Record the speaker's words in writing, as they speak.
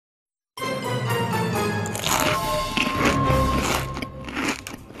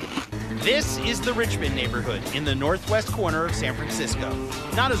This is the Richmond neighborhood in the northwest corner of San Francisco.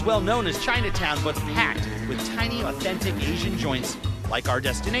 Not as well known as Chinatown, but packed with tiny, authentic Asian joints like our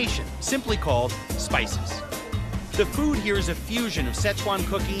destination, simply called Spices. The food here is a fusion of Szechuan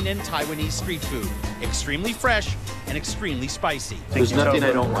cooking and Taiwanese street food. Extremely fresh and extremely spicy. There's nothing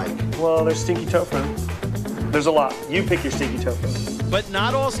I don't like. Well, there's stinky tofu. There's a lot. You pick your stinky tofu. But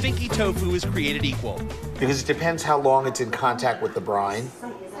not all stinky tofu is created equal. Because it depends how long it's in contact with the brine.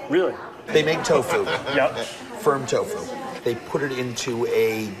 Really? They make tofu, Yep. firm tofu. They put it into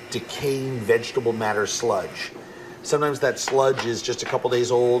a decaying vegetable matter sludge. Sometimes that sludge is just a couple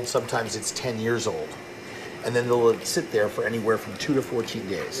days old, sometimes it's 10 years old. And then they'll sit there for anywhere from 2 to 14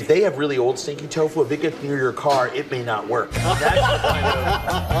 days. If they have really old stinky tofu, if it gets near your car, it may not work.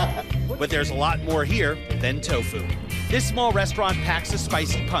 But there's a lot more here than tofu. This small restaurant packs a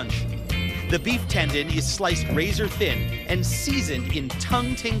spicy punch. The beef tendon is sliced razor thin and seasoned in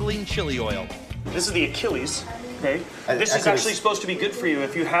tongue-tingling chili oil. This is the Achilles. Okay. This is actually supposed to be good for you.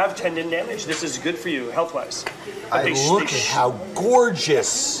 If you have tendon damage, this is good for you health-wise. Look at how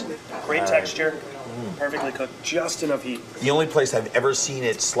gorgeous. Great texture. Perfectly cooked, just enough heat. The only place I've ever seen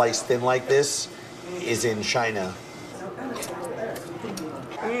it sliced thin like this is in China.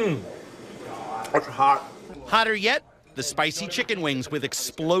 It's hot. Hotter yet, the spicy chicken wings with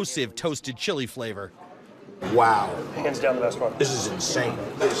explosive toasted chili flavor. Wow. Hands down the best one. This is insane.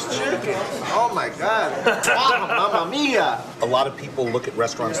 This chicken. Oh my God. Mamma mia. A lot of people look at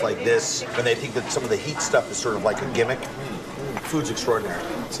restaurants like this and they think that some of the heat stuff is sort of like a gimmick. Food's extraordinary.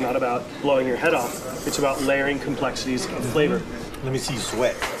 It's not about blowing your head off. It's about layering complexities of flavor. Let me see you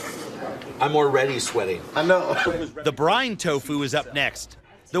sweat. I'm already sweating. I know. The brine tofu is up next.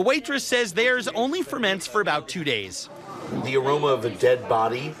 The waitress says theirs only ferments for about 2 days. The aroma of a dead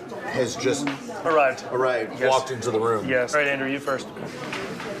body has just Arrived. walked into the room. Yes. All right, Andrew, you first.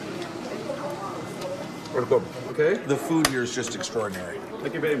 Okay. The food here is just extraordinary.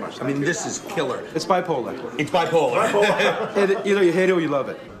 Thank you very much. I mean, this is killer. It's bipolar. It's bipolar. Either you hate it or you love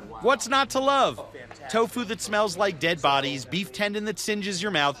it. What's not to love? Tofu that smells like dead bodies, beef tendon that singes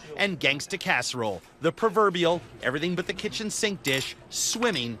your mouth, and gangsta casserole, the proverbial everything but the kitchen sink dish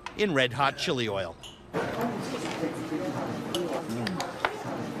swimming in red-hot chili oil.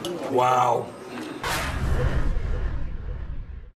 Wow.